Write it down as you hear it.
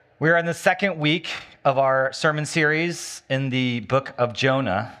We're in the second week of our sermon series in the book of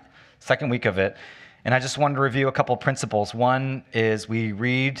Jonah, second week of it. And I just wanted to review a couple principles. One is we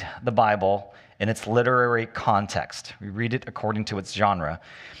read the Bible in its literary context. We read it according to its genre.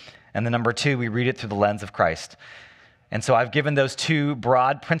 And then number two, we read it through the lens of Christ. And so I've given those two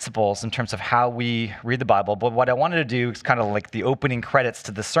broad principles in terms of how we read the Bible. But what I wanted to do is kind of like the opening credits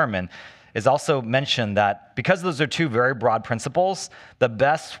to the sermon is also mention that because those are two very broad principles, the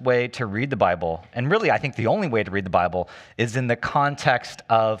best way to read the Bible, and really I think the only way to read the Bible, is in the context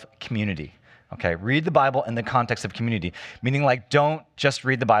of community. Okay, read the Bible in the context of community, meaning like don't just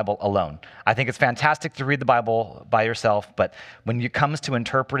read the Bible alone. I think it's fantastic to read the Bible by yourself, but when it comes to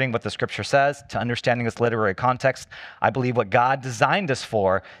interpreting what the scripture says, to understanding its literary context, I believe what God designed us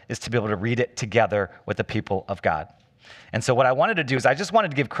for is to be able to read it together with the people of God. And so what I wanted to do is I just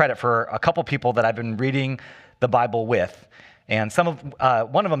wanted to give credit for a couple people that I've been reading the Bible with. And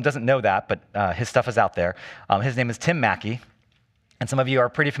one of them doesn't know that, but his stuff is out there. His name is Tim Mackey. And some of you are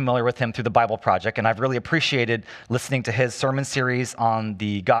pretty familiar with him through the Bible Project, and I've really appreciated listening to his sermon series on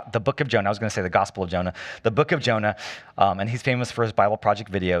the book of Jonah. I was going to say the Gospel of Jonah, the book of Jonah, and he's famous for his Bible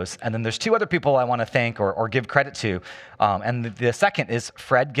Project videos. And then there's two other people I want to thank or give credit to, and the second is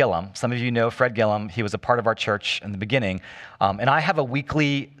Fred Gillum. Some of you know Fred Gillum. He was a part of our church in the beginning, and I have a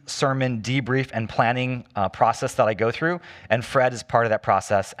weekly sermon debrief and planning process that I go through, and Fred is part of that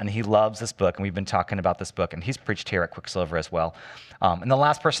process, and he loves this book, and we've been talking about this book, and he's preached here at Quicksilver as well. And the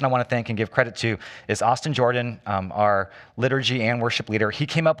last person I want to thank and give credit to is Austin Jordan, our liturgy and worship leader. He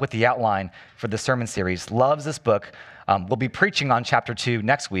came up with the outline for the sermon series, loves this book. We'll be preaching on chapter 2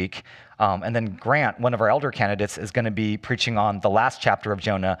 next week. And then Grant, one of our elder candidates, is going to be preaching on the last chapter of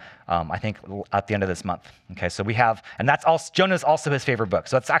Jonah, I think at the end of this month. Okay, so we have, and that's also, Jonah's also his favorite book.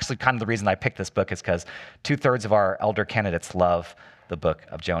 So that's actually kind of the reason I picked this book is because 2/3 of our elder candidates love the book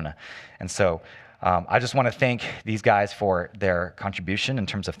of Jonah. And so I just want to thank these guys for their contribution in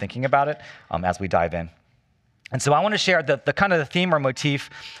terms of thinking about it as we dive in. And so I want to share the kind of the theme or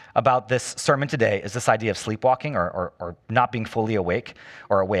motif about this sermon today is this idea of sleepwalking or not being fully awake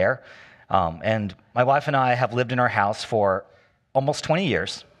or aware. And my wife and I have lived in our house for almost 20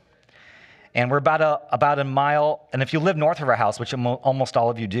 years. And we're about a mile, and if you live north of our house, which almost all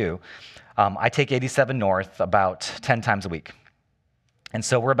of you do, I take 87 north about 10 times a week. And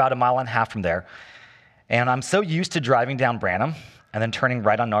so we're about a mile and a half from there. And I'm so used to driving down Branham and then turning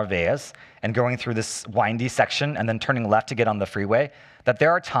right on Narvaez and going through this windy section and then turning left to get on the freeway that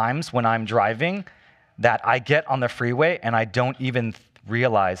there are times when I'm driving that I get on the freeway and I don't even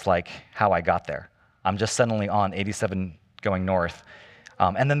realize like how I got there. I'm just suddenly on 87 going north.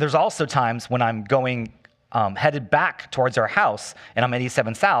 And then there's also times when I'm going headed back towards our house and I'm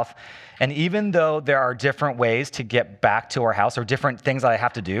 87 south. And even though there are different ways to get back to our house or different things that I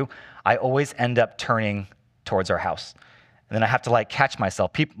have to do, I always end up turning towards our house. And then I have to like catch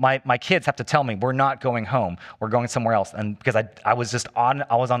myself. My kids have to tell me, we're not going home. We're going somewhere else. And because I was on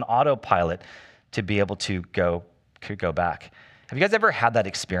autopilot to be able to go back. Have you guys ever had that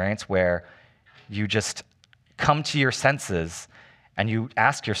experience where you just come to your senses and you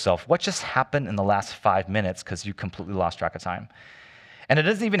ask yourself, what just happened in the last 5 minutes because you completely lost track of time? And it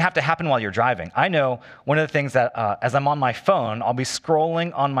doesn't even have to happen while you're driving. I know one of the things that as I'm on my phone, I'll be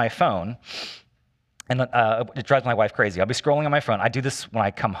scrolling on my phone, and it drives my wife crazy. I'll be scrolling on my phone. I do this when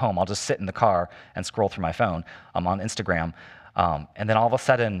I come home. I'll just sit in the car and scroll through my phone. I'm on Instagram, and then all of a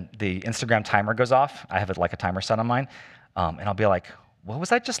sudden, the Instagram timer goes off. I have it like a timer set on mine, and I'll be like, what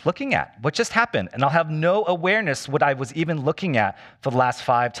was I just looking at? What just happened? And I'll have no awareness what I was even looking at for the last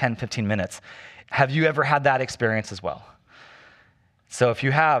 5, 10, 15 minutes. Have you ever had that experience as well? So if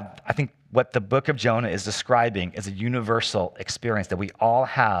you have, I think what the book of Jonah is describing is a universal experience that we all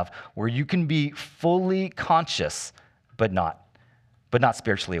have where you can be fully conscious, but not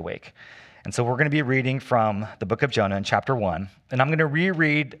spiritually awake. And so we're going to be reading from the book of Jonah in chapter 1, and I'm going to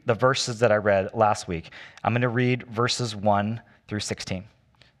reread the verses that I read last week. I'm going to read verses 1 through 16.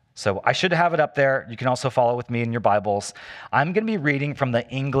 So I should have it up there. You can also follow with me in your Bibles. I'm going to be reading from the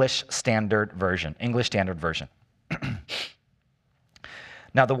English Standard Version.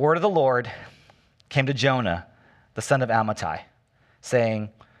 Now the word of the Lord came to Jonah, the son of Amittai, saying,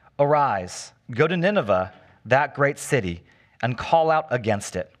 "Arise, go to Nineveh, that great city, and call out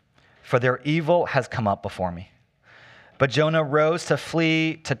against it, for their evil has come up before me." But Jonah rose to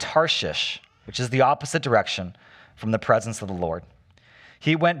flee to Tarshish, which is the opposite direction from the presence of the Lord.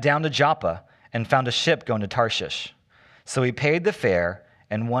 He went down to Joppa and found a ship going to Tarshish. So he paid the fare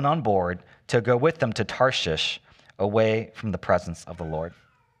and went on board to go with them to Tarshish, away from the presence of the Lord.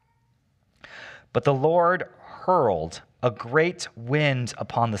 But the Lord hurled a great wind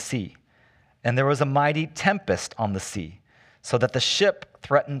upon the sea, and there was a mighty tempest on the sea, so that the ship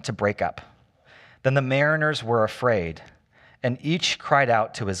threatened to break up. Then the mariners were afraid, and each cried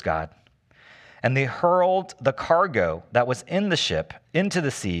out to his God. And they hurled the cargo that was in the ship into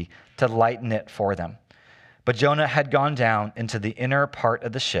the sea to lighten it for them. But Jonah had gone down into the inner part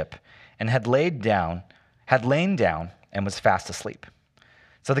of the ship and had lain down and was fast asleep.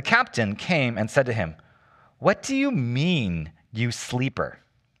 So the captain came and said to him, "What do you mean, you sleeper?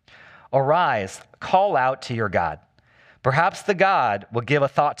 Arise, call out to your God. Perhaps the God will give a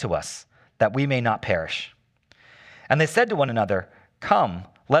thought to us, that we may not perish." And they said to one another, "Come,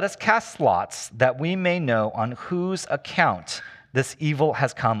 let us cast lots, that we may know on whose account this evil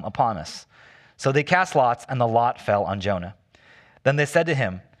has come upon us." So they cast lots, and the lot fell on Jonah. Then they said to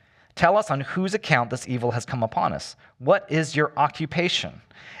him, "Tell us on whose account this evil has come upon us. What is your occupation?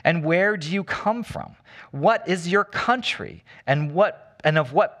 And where do you come from? What is your country? And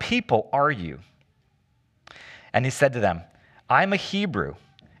of what people are you?" And he said to them, "I'm a Hebrew,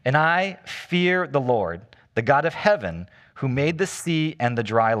 and I fear the Lord, the God of heaven, who made the sea and the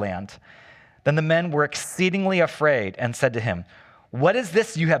dry land." Then the men were exceedingly afraid and said to him, "What is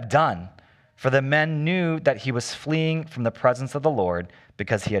this you have done?" For the men knew that he was fleeing from the presence of the Lord,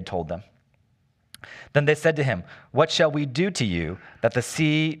 because he had told them. Then they said to him, "What shall we do to you that the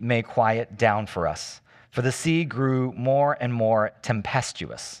sea may quiet down for us?" For the sea grew more and more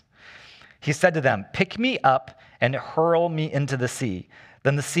tempestuous. He said to them, "Pick me up and hurl me into the sea.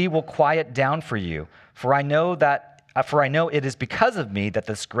 Then the sea will quiet down for you, for I know it is because of me that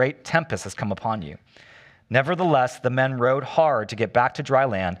this great tempest has come upon you." Nevertheless, the men rowed hard to get back to dry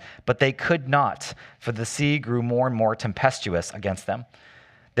land, but they could not, for the sea grew more and more tempestuous against them.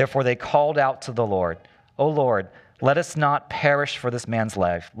 Therefore they called out to the Lord, "O Lord, let us not perish for this man's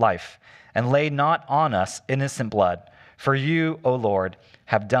life, and lay not on us innocent blood. For you, O Lord,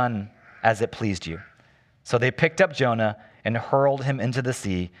 have done as it pleased you." So they picked up Jonah and hurled him into the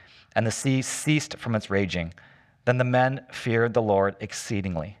sea, and the sea ceased from its raging. Then the men feared the Lord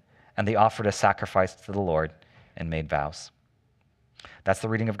exceedingly, and they offered a sacrifice to the Lord and made vows. That's the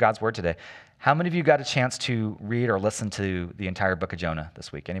reading of God's word today. How many of you got a chance to read or listen to the entire book of Jonah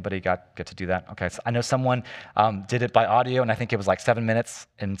this week? Anybody get to do that? Okay, so I know someone did it by audio, and I think it was like 7 minutes.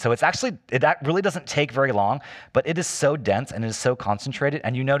 And so it really doesn't take very long, but it is so dense and it is so concentrated.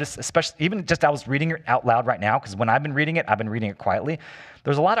 And you notice, especially even just I was reading it out loud right now, because when I've been reading it quietly.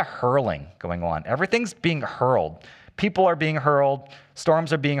 There's a lot of hurling going on. Everything's being hurled. People are being hurled.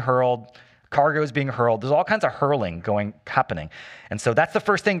 Storms are being hurled. Cargo is being hurled. There's all kinds of hurling happening. And so that's the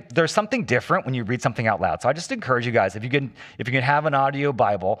first thing. There's something different when you read something out loud. So I just encourage you guys, if you can have an audio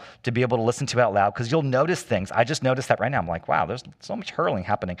Bible to be able to listen to out loud, because you'll notice things. I just noticed that right now. I'm like, wow, there's so much hurling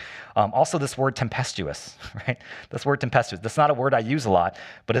happening. Also this word tempestuous, right? This word tempestuous. That's not a word I use a lot,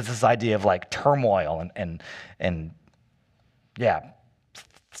 but it's this idea of like turmoil and yeah,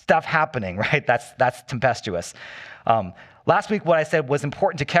 stuff happening, right? That's tempestuous. Last week, what I said was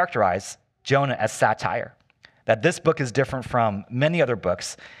important to characterize Jonah as satire, that this book is different from many other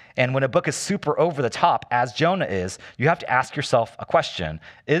books. And when a book is super over the top, as Jonah is, you have to ask yourself a question.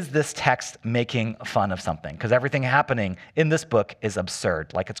 Is this text making fun of something? Because everything happening in this book is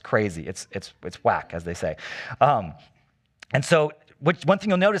absurd. Like, it's crazy. It's whack, as they say. And so one thing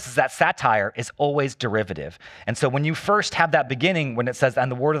you'll notice is that satire is always derivative. And so when you first have that beginning, when it says,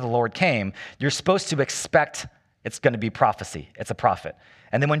 "And the word of the Lord came," you're supposed to expect it's going to be prophecy. It's a prophet.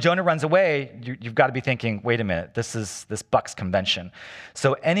 And then when Jonah runs away, you've got to be thinking, wait a minute, this bucks convention.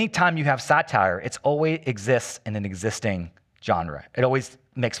 So anytime you have satire, it always exists in an existing genre. It always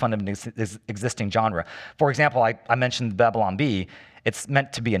makes fun of an existing genre. For example, I mentioned Babylon Bee. It's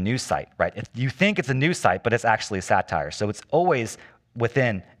meant to be a news site, right? You think it's a news site, but it's actually a satire. So it's always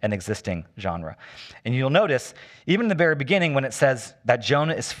within an existing genre. And you'll notice, even in the very beginning, when it says that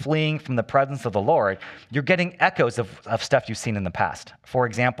Jonah is fleeing from the presence of the Lord, you're getting echoes of stuff you've seen in the past. For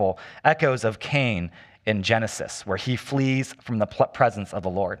example, echoes of Cain in Genesis, where he flees from the presence of the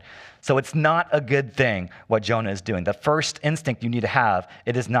Lord. So it's not a good thing what Jonah is doing. The first instinct you need to have,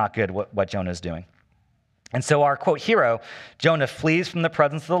 it is not good what Jonah is doing. And so our quote hero, Jonah, flees from the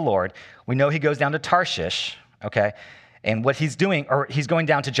presence of the Lord. We know he goes down to Tarshish, okay? And what he's doing, or he's going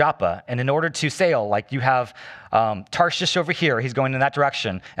down to Joppa. And in order to sail, like you have Tarshish over here, he's going in that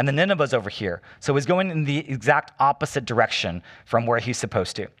direction, and the Nineveh's over here. So he's going in the exact opposite direction from where he's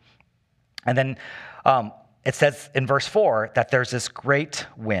supposed to. And then it says in verse 4 that there's this great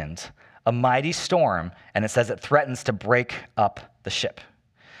wind, a mighty storm, and it says it threatens to break up the ship.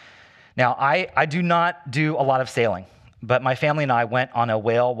 Now, I do not do a lot of sailing, but my family and I went on a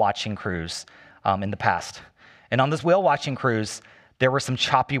whale watching cruise in the past. And on this whale watching cruise, there were some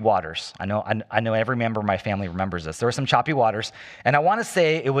choppy waters. I know every member of my family remembers this. There were some choppy waters, and I want to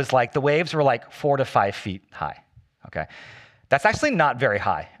say it was like the waves were like 4 to 5 feet high, okay? That's actually not very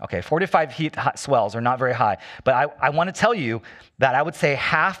high, okay? 4 to 5 feet swells are not very high, but I want to tell you that I would say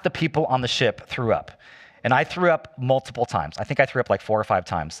half the people on the ship threw up. And I threw up multiple times. I think I threw up like 4 or 5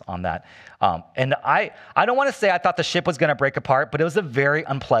 times on that. And I don't want to say I thought the ship was going to break apart, but it was a very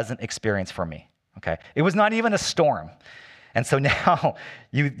unpleasant experience for me, okay? It was not even a storm. And so now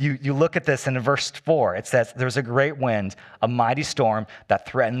you look at this, and in verse 4, it says, there's a great wind, a mighty storm that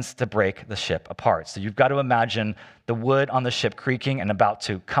threatens to break the ship apart. So you've got to imagine the wood on the ship creaking and about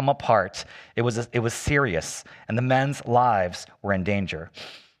to come apart. It was serious, and the men's lives were in danger.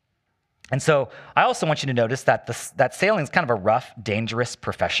 And so I also want you to notice that that sailing is kind of a rough, dangerous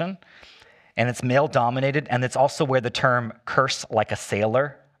profession, and it's male-dominated, and it's also where the term curse like a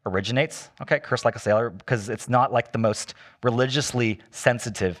sailor originates, okay? Curse like a sailor, because it's not like the most religiously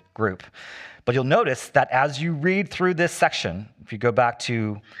sensitive group. But you'll notice that as you read through this section, if you go back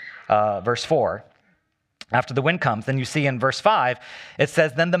to verse 4, after the wind comes, then you see in verse 5, it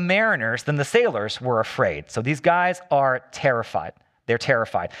says, then the sailors were afraid. So these guys are terrified. They're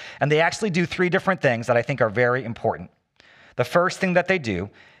terrified. And they actually do 3 different things that I think are very important. The first thing that they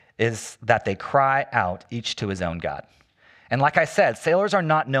do is that they cry out, each to his own God. And like I said, sailors are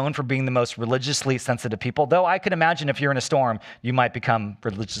not known for being the most religiously sensitive people, though I could imagine if you're in a storm, you might become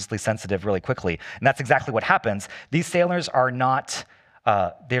religiously sensitive really quickly. And that's exactly what happens. These sailors are not,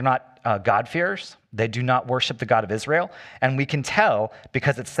 they're not God-fearers. They do not worship the God of Israel. And we can tell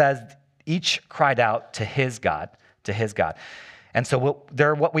because it says each cried out to his God, to his God. And so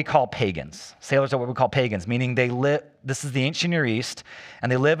they're what we call pagans. Sailors are what we call pagans, meaning this is the ancient Near East, and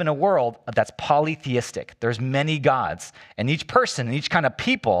they live in a world that's polytheistic. There's many gods, and each person and each kind of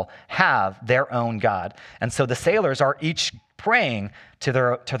people have their own God. And so the sailors are each praying to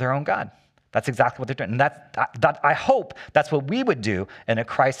their own God. That's exactly what they're doing. And that I hope that's what we would do in a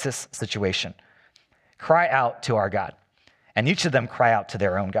crisis situation. Cry out to our God. And each of them cry out to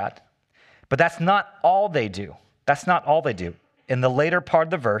their own God. But that's not all they do. That's not all they do. In the later part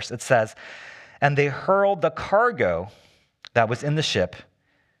of the verse, it says, and they hurled the cargo that was in the ship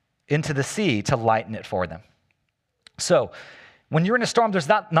into the sea to lighten it for them. So when you're in a storm, there's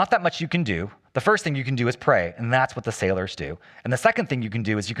not that much you can do. The first thing you can do is pray, and that's what the sailors do. And the second thing you can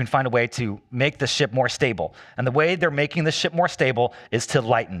do is you can find a way to make the ship more stable. And the way they're making the ship more stable is to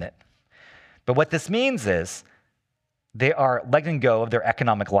lighten it. But what this means is they are letting go of their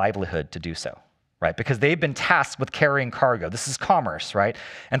economic livelihood to do so. Right? Because they've been tasked with carrying cargo. This is commerce, right?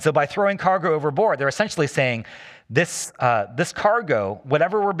 And so by throwing cargo overboard, they're essentially saying this cargo,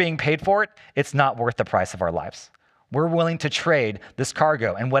 whatever we're being paid for it, it's not worth the price of our lives. We're willing to trade this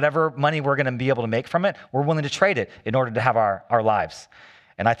cargo, and whatever money we're going to be able to make from it, we're willing to trade it in order to have our lives.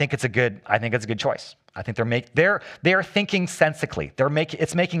 And I think it's a good choice. I think they're thinking sensically.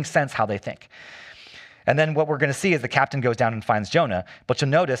 It's making sense how they think. And then what we're going to see is the captain goes down and finds Jonah, but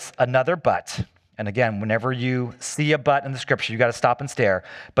you'll notice another but. And again, whenever you see a but in the scripture, you got to stop and stare.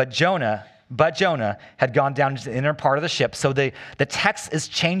 But Jonah had gone down to the inner part of the ship. So the text is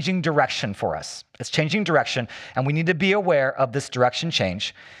changing direction for us. It's changing direction, and we need to be aware of this direction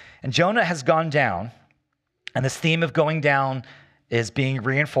change. And Jonah has gone down, and this theme of going down is being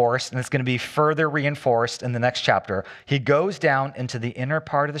reinforced, and it's going to be further reinforced in the next chapter. He goes down into the inner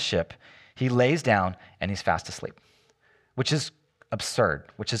part of the ship. He lays down, and he's fast asleep, which is absurd,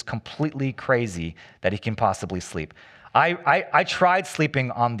 which is completely crazy that he can possibly sleep. I tried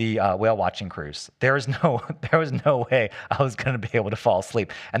sleeping on the whale watching cruise. There was no way I was going to be able to fall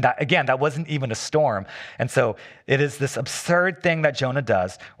asleep. And that wasn't even a storm. And so it is this absurd thing that Jonah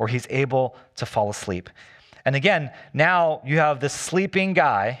does where he's able to fall asleep. And again, now you have this sleeping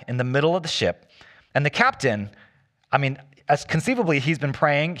guy in the middle of the ship, and the captain, as conceivably, he's been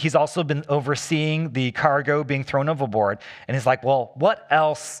praying. He's also been overseeing the cargo being thrown overboard. And he's like, well, what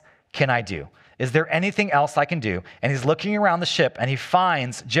else can I do? Is there anything else I can do? And he's looking around the ship, and he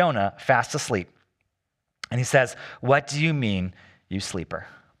finds Jonah fast asleep. And he says, what do you mean, you sleeper?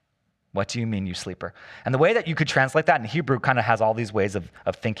 What do you mean, you sleeper? And the way that you could translate that in Hebrew kind of has all these ways of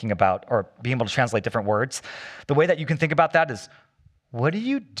thinking about or being able to translate different words. The way that you can think about that is, what are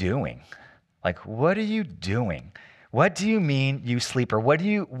you doing? Like, what are you doing? What do you mean, you sleeper? What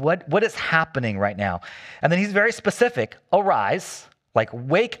is happening right now? And then he's very specific. Arise, like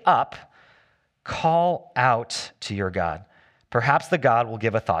wake up, call out to your God. Perhaps the God will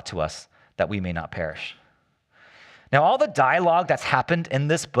give a thought to us that we may not perish. Now, all the dialogue that's happened in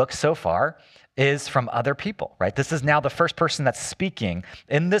this book so far is from other people, right? This is now the first person that's speaking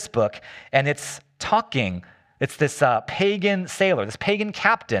in this book, and it's talking It's this pagan sailor, this pagan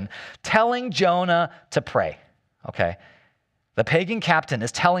captain telling Jonah to pray, okay? The pagan captain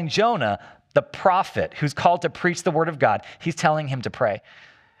is telling Jonah, the prophet who's called to preach the word of God, he's telling him to pray.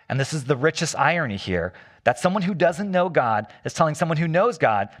 And this is the richest irony here, that someone who doesn't know God is telling someone who knows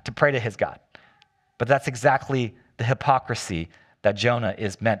God to pray to his God. But that's exactly the hypocrisy that Jonah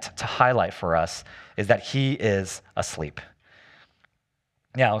is meant to highlight for us, is that he is asleep.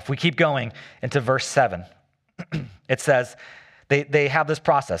 Now, if we keep going into verse 7, it says they have this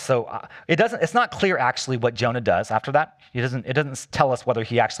process. So it's not clear actually what Jonah does after that. It doesn't tell us whether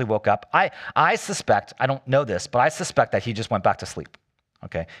he actually woke up. I suspect, I don't know this, but I suspect that he just went back to sleep.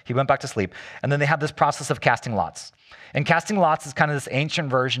 Okay, he went back to sleep. And then they have this process of casting lots. And casting lots is kind of this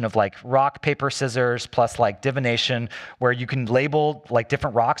ancient version of like rock, paper, scissors, plus like divination, where you can label like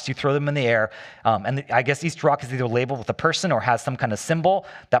different rocks, you throw them in the air. And I guess each rock is either labeled with a person or has some kind of symbol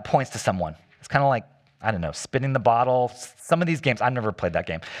that points to someone. It's kind of like, I don't know, spinning the bottle. Some of these games, I've never played that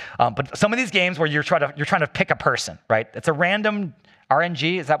game. But some of these games where you're trying to pick a person, right? It's a random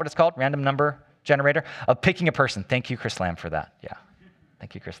RNG, is that what it's called? Random number generator of picking a person. Thank you, Chris Lamb, for that. Yeah.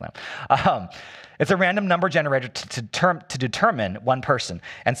 Thank you, Chris Lamb. It's a random number generator to determine one person.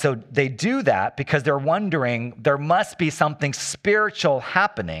 And so they do that because they're wondering, there must be something spiritual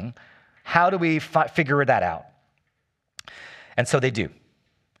happening. How do we figure that out? And so they do.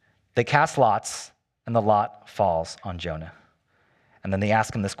 They cast lots, and the lot falls on Jonah. And then they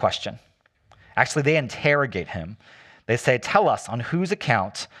ask him this question. Actually, they interrogate him. They say, tell us on whose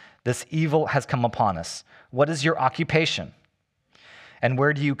account this evil has come upon us. What is your occupation? And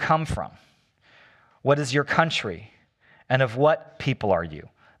where do you come from? What is your country? And of what people are you?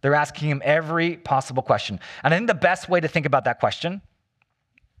 They're asking him every possible question. And I think the best way to think about that question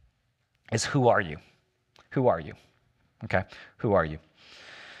is, who are you? Who are you? Okay, who are you?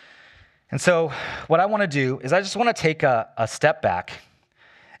 And so what I want to do is I just want to take a step back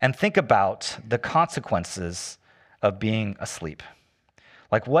and think about the consequences of being asleep.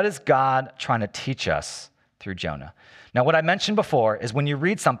 Like, what is God trying to teach us through Jonah? Now, what I mentioned before is when you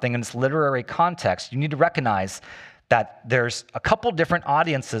read something in its literary context, you need to recognize that there's a couple different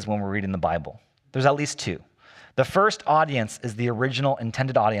audiences when we're reading the Bible. There's at least two. The first audience is the original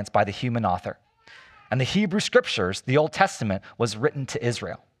intended audience by the human author. And the Hebrew scriptures, the Old Testament, was written to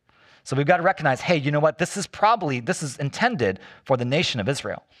Israel. So we've got to recognize, hey, you know what? This is intended for the nation of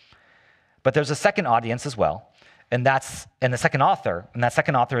Israel. But there's a second audience as well. And the second author, and that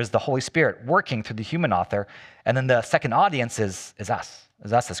second author is the Holy Spirit working through the human author. And then the second audience is us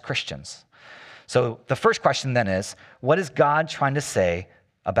as Christians. So the first question then is, what is God trying to say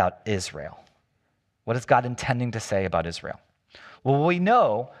about Israel? What is God intending to say about Israel? Well, what we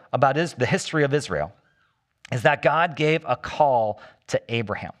know about the history of Israel is that God gave a call to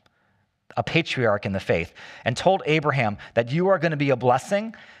Abraham, a patriarch in the faith, and told Abraham that you are going to be a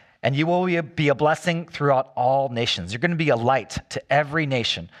blessing, and you will be a blessing throughout all nations. You're going to be a light to every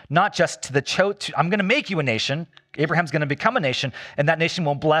nation, not just to the I'm going to make you a nation. Abraham's going to become a nation, and that nation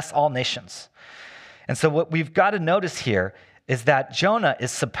will bless all nations. And so what we've got to notice here is that Jonah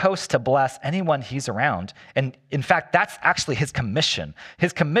is supposed to bless anyone he's around. And in fact, that's actually his commission.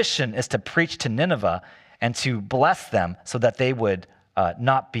 His commission is to preach to Nineveh and to bless them so that they would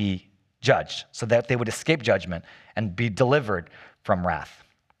not be judged, so that they would escape judgment and be delivered from wrath.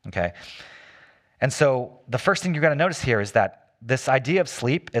 Okay? And so the first thing you're going to notice here is that this idea of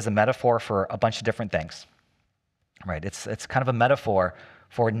sleep is a metaphor for a bunch of different things, right? It's kind of a metaphor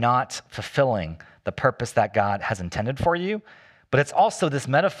for not fulfilling the purpose that God has intended for you, but it's also this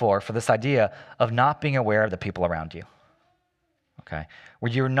metaphor for this idea of not being aware of the people around you, okay?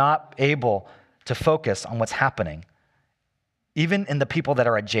 Where you're not able to focus on what's happening, even in the people that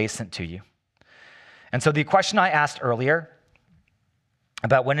are adjacent to you. And so the question I asked earlier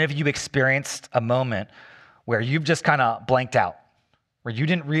about whenever you experienced a moment where you've just kind of blanked out, where you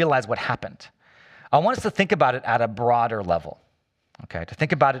didn't realize what happened, I want us to think about it at a broader level, okay? To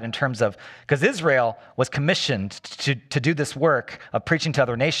think about it in terms of, because Israel was commissioned to do this work of preaching to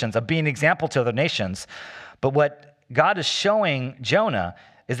other nations, of being an example to other nations, but what God is showing Jonah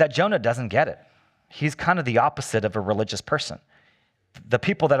is that Jonah doesn't get it. He's kind of the opposite of a religious person. The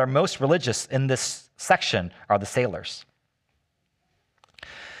people that are most religious in this section are the sailors.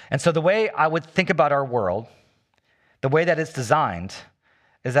 And so the way I would think about our world, the way that it's designed,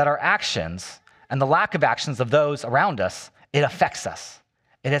 is that our actions and the lack of actions of those around us, it affects us.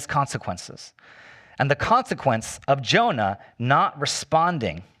 It has consequences. And the consequence of Jonah not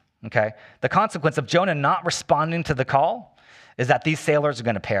responding, okay, the consequence of Jonah not responding to the call is that these sailors are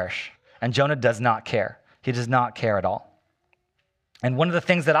going to perish. And Jonah does not care. He does not care at all. And one of the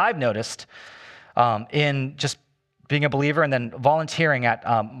things that I've noticed in just being a believer and then volunteering at,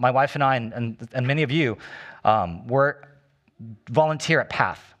 my wife and I and many of you, were volunteer at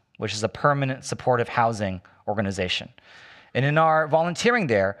PATH, which is a permanent supportive housing organization. And in our volunteering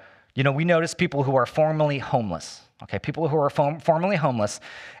there, we notice people who are formerly homeless, okay? People who are formerly homeless.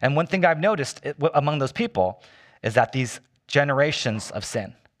 And one thing I've noticed among those people is that these generations of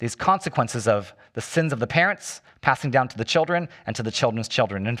sin, these consequences of the sins of the parents passing down to the children and to the children's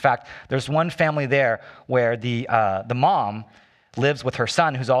children. In fact, there's one family there where the mom lives with her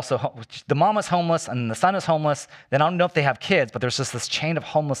son, who's also, the mom is homeless and the son is homeless. Then I don't know if they have kids, but there's just this chain of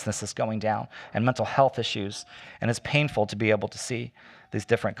homelessness that's going down and mental health issues. And it's painful to be able to see these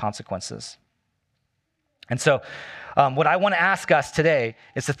different consequences. And so what I want to ask us today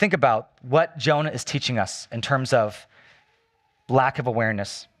is to think about what Jonah is teaching us in terms of lack of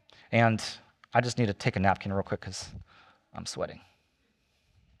awareness. And I just need to take a napkin real quick because I'm sweating.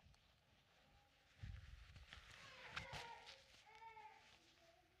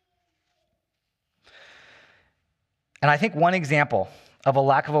 And I think one example of a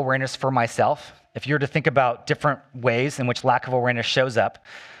lack of awareness for myself, if you were to think about different ways in which lack of awareness shows up,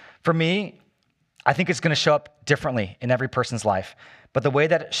 for me, I think it's going to show up differently in every person's life. But the way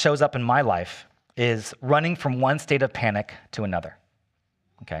that it shows up in my life is running from one state of panic to another.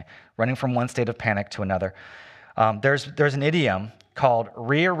 Okay, running from one state of panic to another. There's an idiom called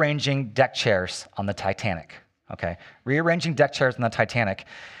rearranging deck chairs on the Titanic. Okay, rearranging deck chairs on the Titanic.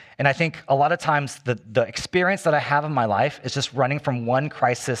 And I think a lot of times the experience that I have in my life is just running from one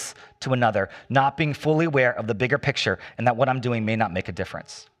crisis to another, not being fully aware of the bigger picture and that what I'm doing may not make a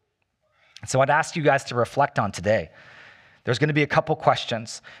difference. So I'd ask you guys to reflect on today. There's going to be a couple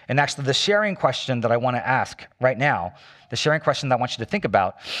questions. And actually the sharing question that I want to ask right now, the sharing question that I want you to think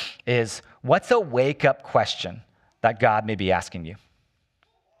about is, what's a wake-up question that God may be asking you?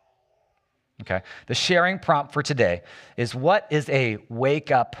 Okay. The sharing prompt for today is, what is a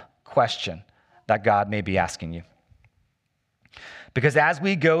wake-up question that God may be asking you? Because as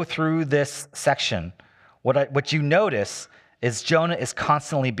we go through this section, what you notice is Jonah is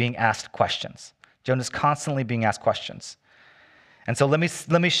constantly being asked questions. Jonah is constantly being asked questions. And so let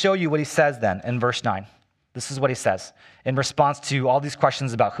me show you what he says then in verse 9. This is what he says in response to all these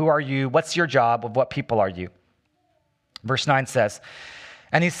questions about who are you, what's your job, of what people are you. Verse 9 says,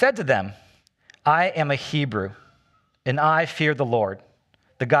 "And he said to them, I am a Hebrew, and I fear the Lord,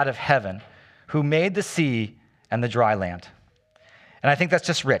 the God of heaven, who made the sea and the dry land." And I think that's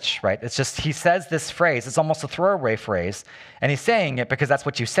just rich, right? It's just, he says this phrase, it's almost a throwaway phrase, and he's saying it because that's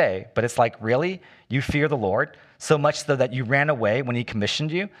what you say, but it's like, really? You fear the Lord? So much so that you ran away when he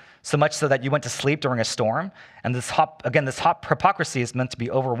commissioned you? So much so that you went to sleep during a storm? And this hypocrisy is meant to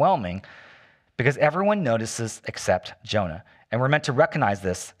be overwhelming because everyone notices except Jonah. And we're meant to recognize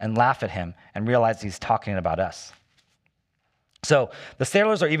this and laugh at him and realize he's talking about us. So the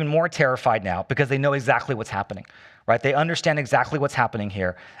sailors are even more terrified now because they know exactly what's happening, right? They understand exactly what's happening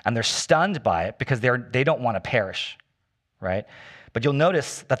here, and they're stunned by it because they don't want to perish, right? But you'll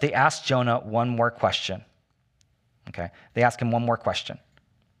notice that they ask Jonah one more question, okay? They ask him one more question.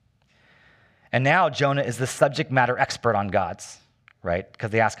 And now Jonah is the subject matter expert on gods, right? Because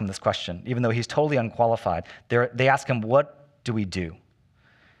they ask him this question. Even though he's totally unqualified, they ask him, what do we do?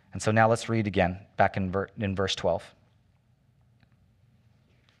 And so now let's read again, back in verse 12.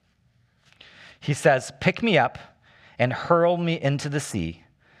 He says, "Pick me up and hurl me into the sea.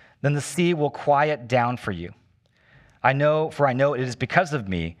 Then the sea will quiet down for you. I know it is because of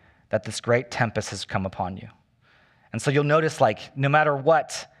me that this great tempest has come upon you." And so you'll notice, like, no matter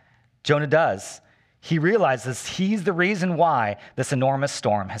what Jonah does, he realizes he's the reason why this enormous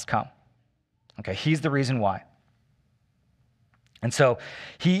storm has come. Okay, he's the reason why. And so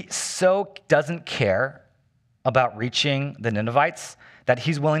he so doesn't care about reaching the Ninevites that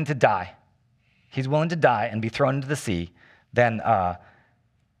he's willing to die. He's willing to die and be thrown into the sea than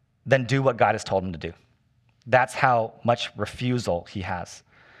do what God has told him to do. That's how much refusal he has.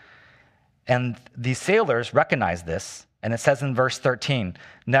 And the sailors recognize this, and it says in verse 13,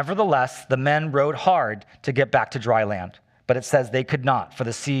 "Nevertheless, the men rowed hard to get back to dry land." But it says they could not, for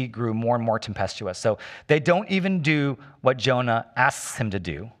the sea grew more and more tempestuous. So they don't even do what Jonah asks him to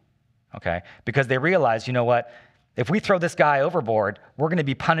do, okay? Because they realize, you know what? If we throw this guy overboard, we're going to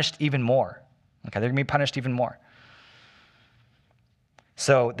be punished even more. Okay, they're going to be punished even more.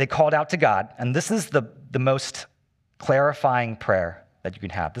 So they called out to God, and this is the most clarifying prayer that you can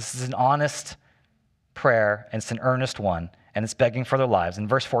have. This is an honest prayer, and it's an earnest one, and it's begging for their lives. In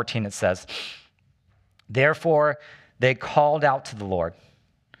verse 14, it says, "Therefore they called out to the Lord,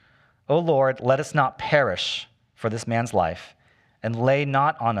 'O Lord, let us not perish for this man's life, and lay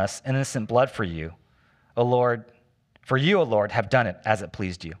not on us innocent blood for you, O Lord. For you, O Lord, have done it as it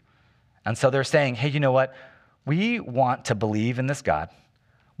pleased you. And so they're saying, hey, you know what? We want to believe in this God.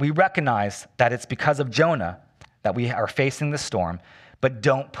 We recognize that it's because of Jonah that we are facing this storm, but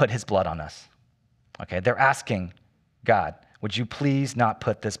don't put his blood on us. Okay, they're asking God, would you please not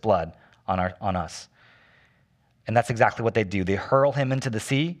put this blood on us? And that's exactly what they do. They hurl him into the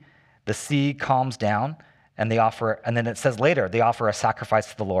sea calms down, and then it says later, they offer a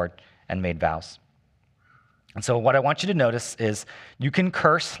sacrifice to the Lord and made vows. And so what I want you to notice is you can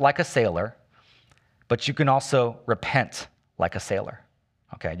curse like a sailor, but you can also repent like a sailor.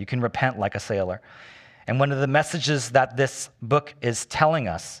 Okay, you can repent like a sailor. And one of the messages that this book is telling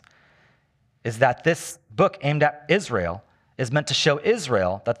us is that this book aimed at Israel is meant to show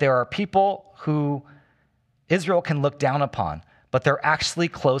Israel that there are people who Israel can look down upon, but they're actually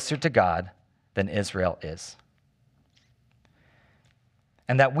closer to God than Israel is.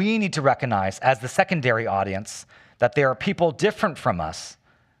 And that we need to recognize as the secondary audience that there are people different from us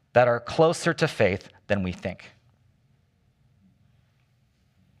that are closer to faith than we think.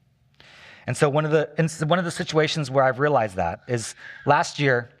 And so one of the situations where I've realized that is last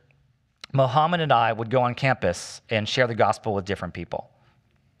year, Mohammed and I would go on campus and share the gospel with different people.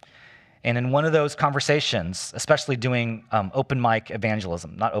 And in one of those conversations, especially doing open air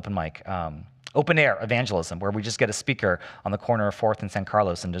evangelism, where we just get a speaker on the corner of 4th and San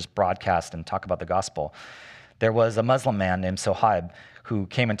Carlos and just broadcast and talk about the gospel, there was a Muslim man named Sohaib who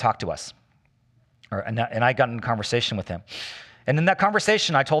came and talked to us. And I got in a conversation with him. And in that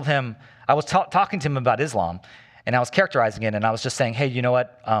conversation, I told him, I was talking to him about Islam, and I was characterizing it, and I was just saying, hey, you know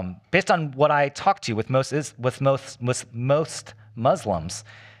what? Based on what I talked to with most Muslims,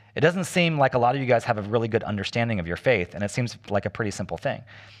 it doesn't seem like a lot of you guys have a really good understanding of your faith, and it seems like a pretty simple thing.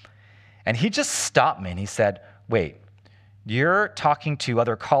 And he just stopped me, and he said, wait, you're talking to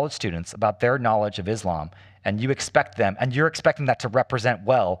other college students about their knowledge of Islam, and you're expecting that to represent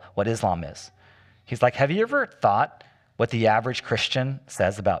well what Islam is. He's like, have you ever thought what the average Christian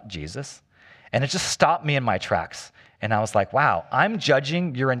says about Jesus? And it just stopped me in my tracks. And I was like, wow, I'm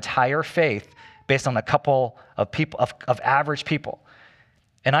judging your entire faith based on a couple of people, of average people.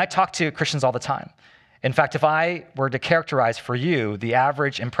 And I talk to Christians all the time. In fact, if I were to characterize for you the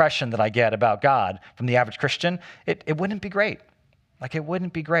average impression that I get about God from the average Christian, it wouldn't be great. Like, it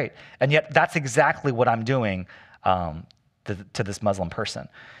wouldn't be great. And yet that's exactly what I'm doing to this Muslim person.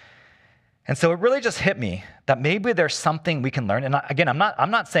 And so it really just hit me that maybe there's something we can learn. And again,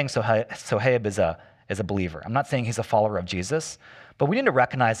 I'm not saying Sohaib is a believer. I'm not saying he's a follower of Jesus. But we need to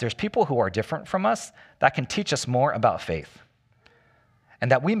recognize there's people who are different from us that can teach us more about faith.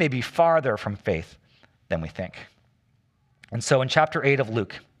 And that we may be farther from faith than we think. And so in chapter 8 of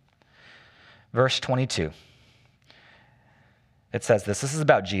Luke, verse 22, it says this. This is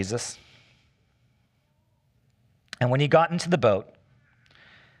about Jesus. And when he got into the boat,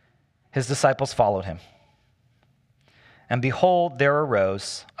 his disciples followed him. And behold, there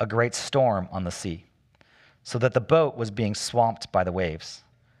arose a great storm on the sea, so that the boat was being swamped by the waves,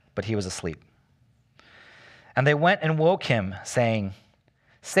 but he was asleep. And they went and woke him, saying,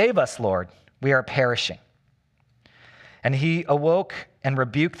 "Save us, Lord, we are perishing." And he awoke and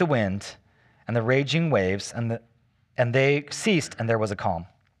rebuked the wind and the raging waves, and they ceased, and there was a calm.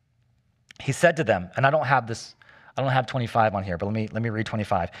 He said to them, and I don't have 25 on here, but let me read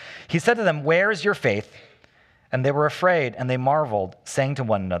 25. He said to them, "Where is your faith?" And they were afraid, and they marveled, saying to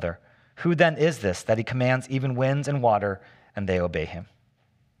one another, "Who then is this that he commands even winds and water, and they obey him?"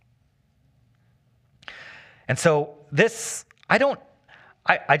 And so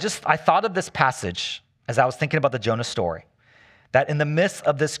I thought of this passage as I was thinking about the Jonah story, that in the midst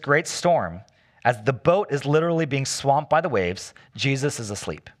of this great storm, as the boat is literally being swamped by the waves, Jesus is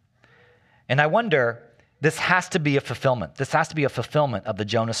asleep. And I wonder, this has to be a fulfillment. This has to be a fulfillment of the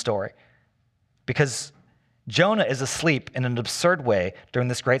Jonah story, because Jonah is asleep in an absurd way during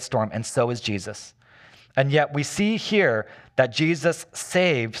this great storm, and so is Jesus. And yet we see here that Jesus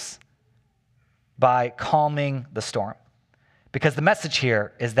saves by calming the storm. Because the message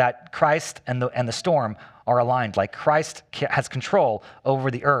here is that Christ and the storm are aligned. Like, Christ has control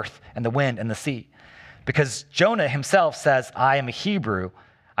over the earth and the wind and the sea. Because Jonah himself says, "I am a Hebrew.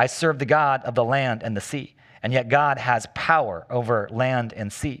 I serve the God of the land and the sea." And yet God has power over land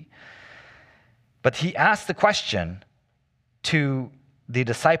and sea. But he asked the question to the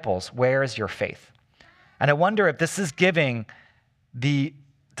disciples, "Where is your faith?" And I wonder if this is giving the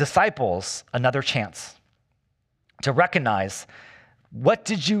disciples another chance to recognize, what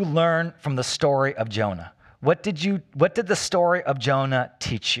did you learn from the story of Jonah? What did the story of Jonah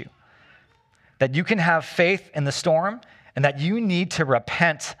teach you? That you can have faith in the storm, and that you need to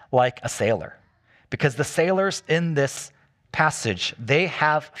repent like a sailor. Because the sailors in this passage, they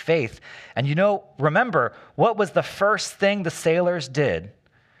have faith. And remember, what was the first thing the sailors did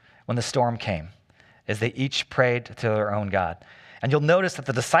when the storm came? Is they each prayed to their own God. And you'll notice that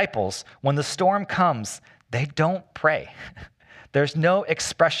the disciples, when the storm comes, they don't pray. There's no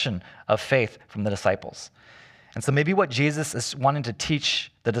expression of faith from the disciples. And so maybe what Jesus is wanting to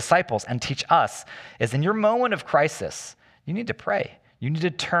teach the disciples and teach us is in your moment of crisis, you need to pray. You need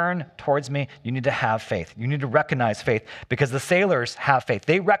to turn towards me. You need to have faith. You need to recognize faith because the sailors have faith.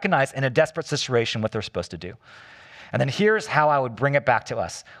 They recognize in a desperate situation what they're supposed to do. And then here's how I would bring it back to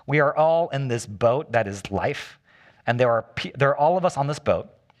us. We are all in this boat that is life, and there are all of us on this boat.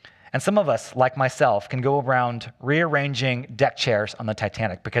 And some of us, like myself, can go around rearranging deck chairs on the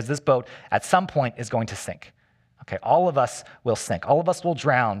Titanic because this boat at some point is going to sink. Okay, all of us will sink. All of us will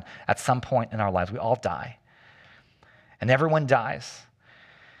drown at some point in our lives. We all die. And everyone dies.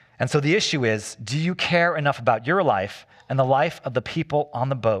 And so the issue is, do you care enough about your life and the life of the people on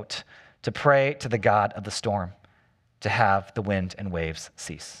the boat to pray to the God of the storm to have the wind and waves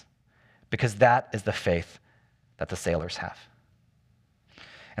cease? Because that is the faith that the sailors have.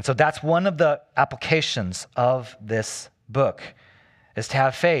 And so that's one of the applications of this book, is to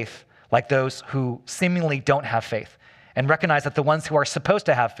have faith like those who seemingly don't have faith, and recognize that the ones who are supposed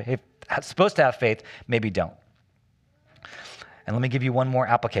to have faith maybe don't. And let me give you one more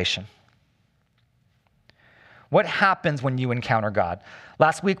application. What happens when you encounter God?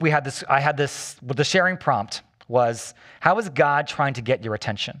 Last week the sharing prompt was, how is God trying to get your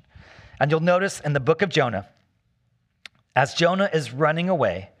attention? And you'll notice in the book of Jonah, as Jonah is running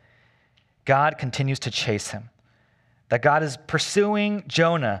away, God continues to chase him. That God is pursuing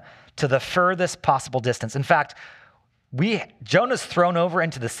Jonah to the furthest possible distance. In fact, Jonah's thrown over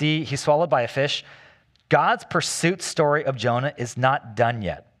into the sea. He's swallowed by a fish. God's pursuit story of Jonah is not done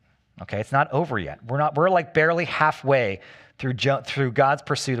yet. Okay, it's not over yet. We're like barely halfway through God's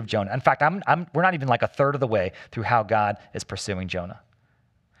pursuit of Jonah. In fact, we're not even like a third of the way through how God is pursuing Jonah.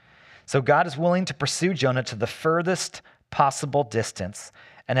 So God is willing to pursue Jonah to the furthest possible distance,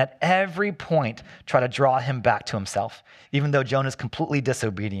 and at every point try to draw him back to himself, even though Jonah is completely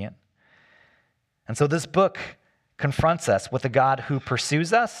disobedient. And so this book confronts us with a God who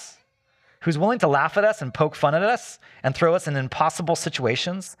pursues us, who's willing to laugh at us and poke fun at us and throw us in impossible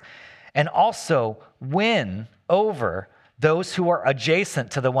situations, and also win over those who are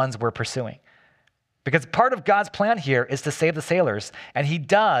adjacent to the ones we're pursuing. Because part of God's plan here is to save the sailors, and he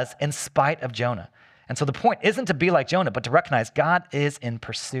does in spite of Jonah. And so the point isn't to be like Jonah, but to recognize God is in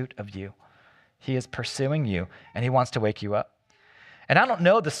pursuit of you. He is pursuing you, and he wants to wake you up. And I don't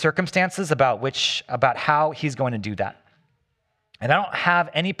know the circumstances about how he's going to do that. And I don't have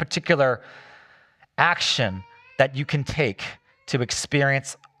any particular action that you can take to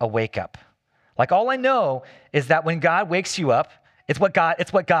experience a wake up. Like, all I know is that when God wakes you up, it's what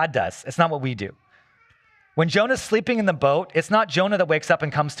God does. It's not what we do. When Jonah's sleeping in the boat, it's not Jonah that wakes up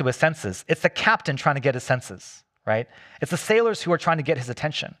and comes to his senses. It's the captain trying to get his senses, right? It's the sailors who are trying to get his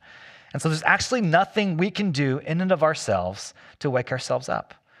attention. And so there's actually nothing we can do in and of ourselves to wake ourselves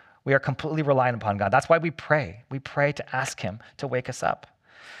up. We are completely reliant upon God. That's why we pray. We pray to ask him to wake us up.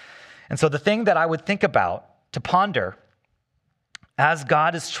 And so the thing that I would think about, to ponder, as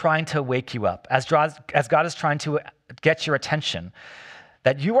God is trying to wake you up, as God is trying to get your attention,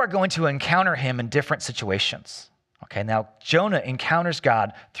 that you are going to encounter him in different situations. Okay, now Jonah encounters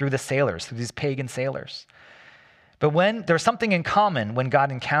God through the sailors, through these pagan sailors. But when there's something in common when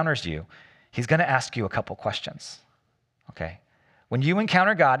God encounters you, he's going to ask you a couple questions. Okay, when you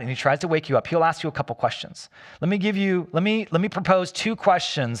encounter God and he tries to wake you up, he'll ask you a couple questions. Let me propose two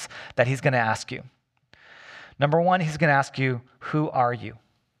questions that he's going to ask you. Number one, he's going to ask you, who are you?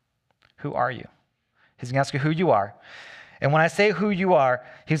 Who are you? He's going to ask you who you are. And when I say who you are,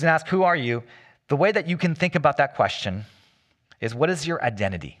 he's going to ask, who are you? The way that you can think about that question is, what is your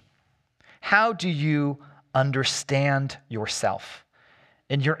identity? How do you understand yourself?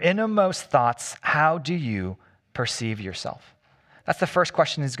 In your innermost thoughts, how do you perceive yourself? That's the first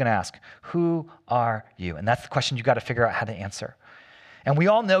question he's going to ask. Who are you? And that's the question you got to figure out how to answer. And we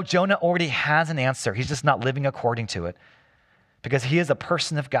all know Jonah already has an answer. He's just not living according to it because he is a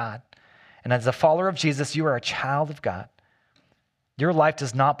person of God. And as a follower of Jesus, you are a child of God. Your life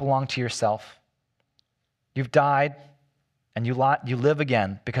does not belong to yourself. You've died and you live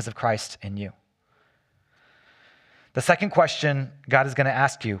again because of Christ in you. The second question God is going to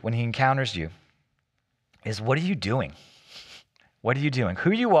ask you when he encounters you is, what are you doing? What are you doing?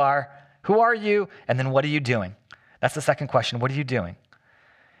 Who you are, who are you, and then what are you doing? That's the second question. What are you doing?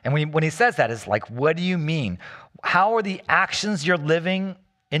 And when he says that, it's like, what do you mean? How are the actions you're living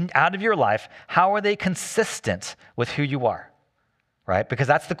out of your life, how are they consistent with who you are, right? Because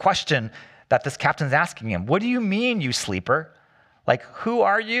that's the question that this captain's asking him. What do you mean, you sleeper? Like, who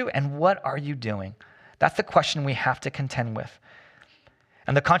are you and what are you doing? That's the question we have to contend with.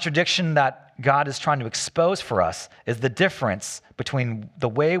 And the contradiction that God is trying to expose for us is the difference between the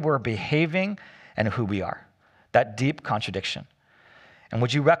way we're behaving and who we are. That deep contradiction. And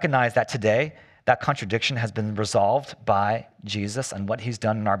would you recognize that today, that contradiction has been resolved by Jesus and what he's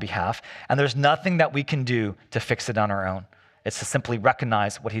done on our behalf, and there's nothing that we can do to fix it on our own. It's to simply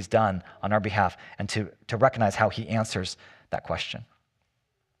recognize what he's done on our behalf and to recognize how he answers that question.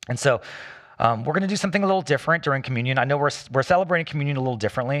 And so we're going to do something a little different during communion. I know we're celebrating communion a little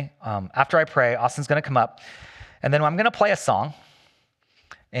differently. After I pray, Austin's going to come up, and then I'm going to play a song,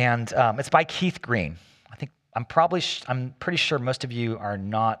 and it's by Keith Green. I'm pretty sure most of you are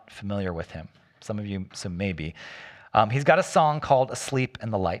not familiar with him. Some of you, so maybe. He's got a song called Asleep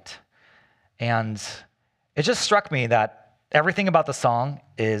in the Light. And it just struck me that everything about the song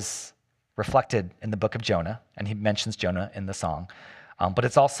is reflected in the book of Jonah, and he mentions Jonah in the song. But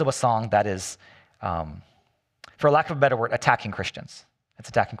it's also a song that is, for lack of a better word, attacking Christians. It's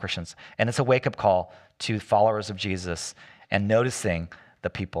attacking Christians. And it's a wake-up call to followers of Jesus and noticing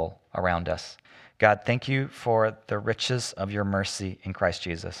the people around us. God, thank you for the riches of your mercy in Christ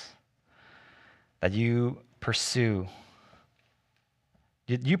Jesus. That you pursue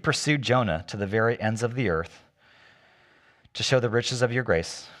Jonah to the very ends of the earth to show the riches of your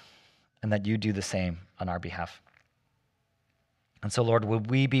grace, and that you do the same on our behalf. And so, Lord, would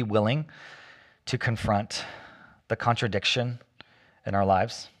we be willing to confront the contradiction in our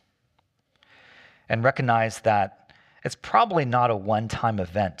lives and recognize that it's probably not a one-time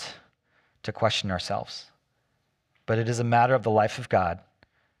event to question ourselves, but it is a matter of the life of God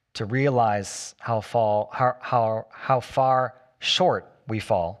to realize how far short we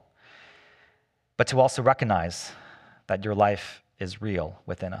fall, but to also recognize that your life is real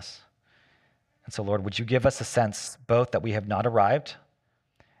within us. And so, Lord, would you give us a sense both that we have not arrived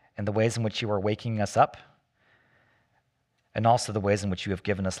and the ways in which you are waking us up, and also the ways in which you have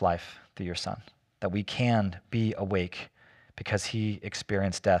given us life through your Son, that we can be awake because he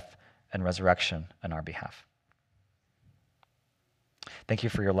experienced death and resurrection on our behalf. Thank you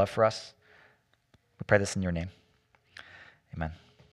for your love for us. We pray this in your name. Amen.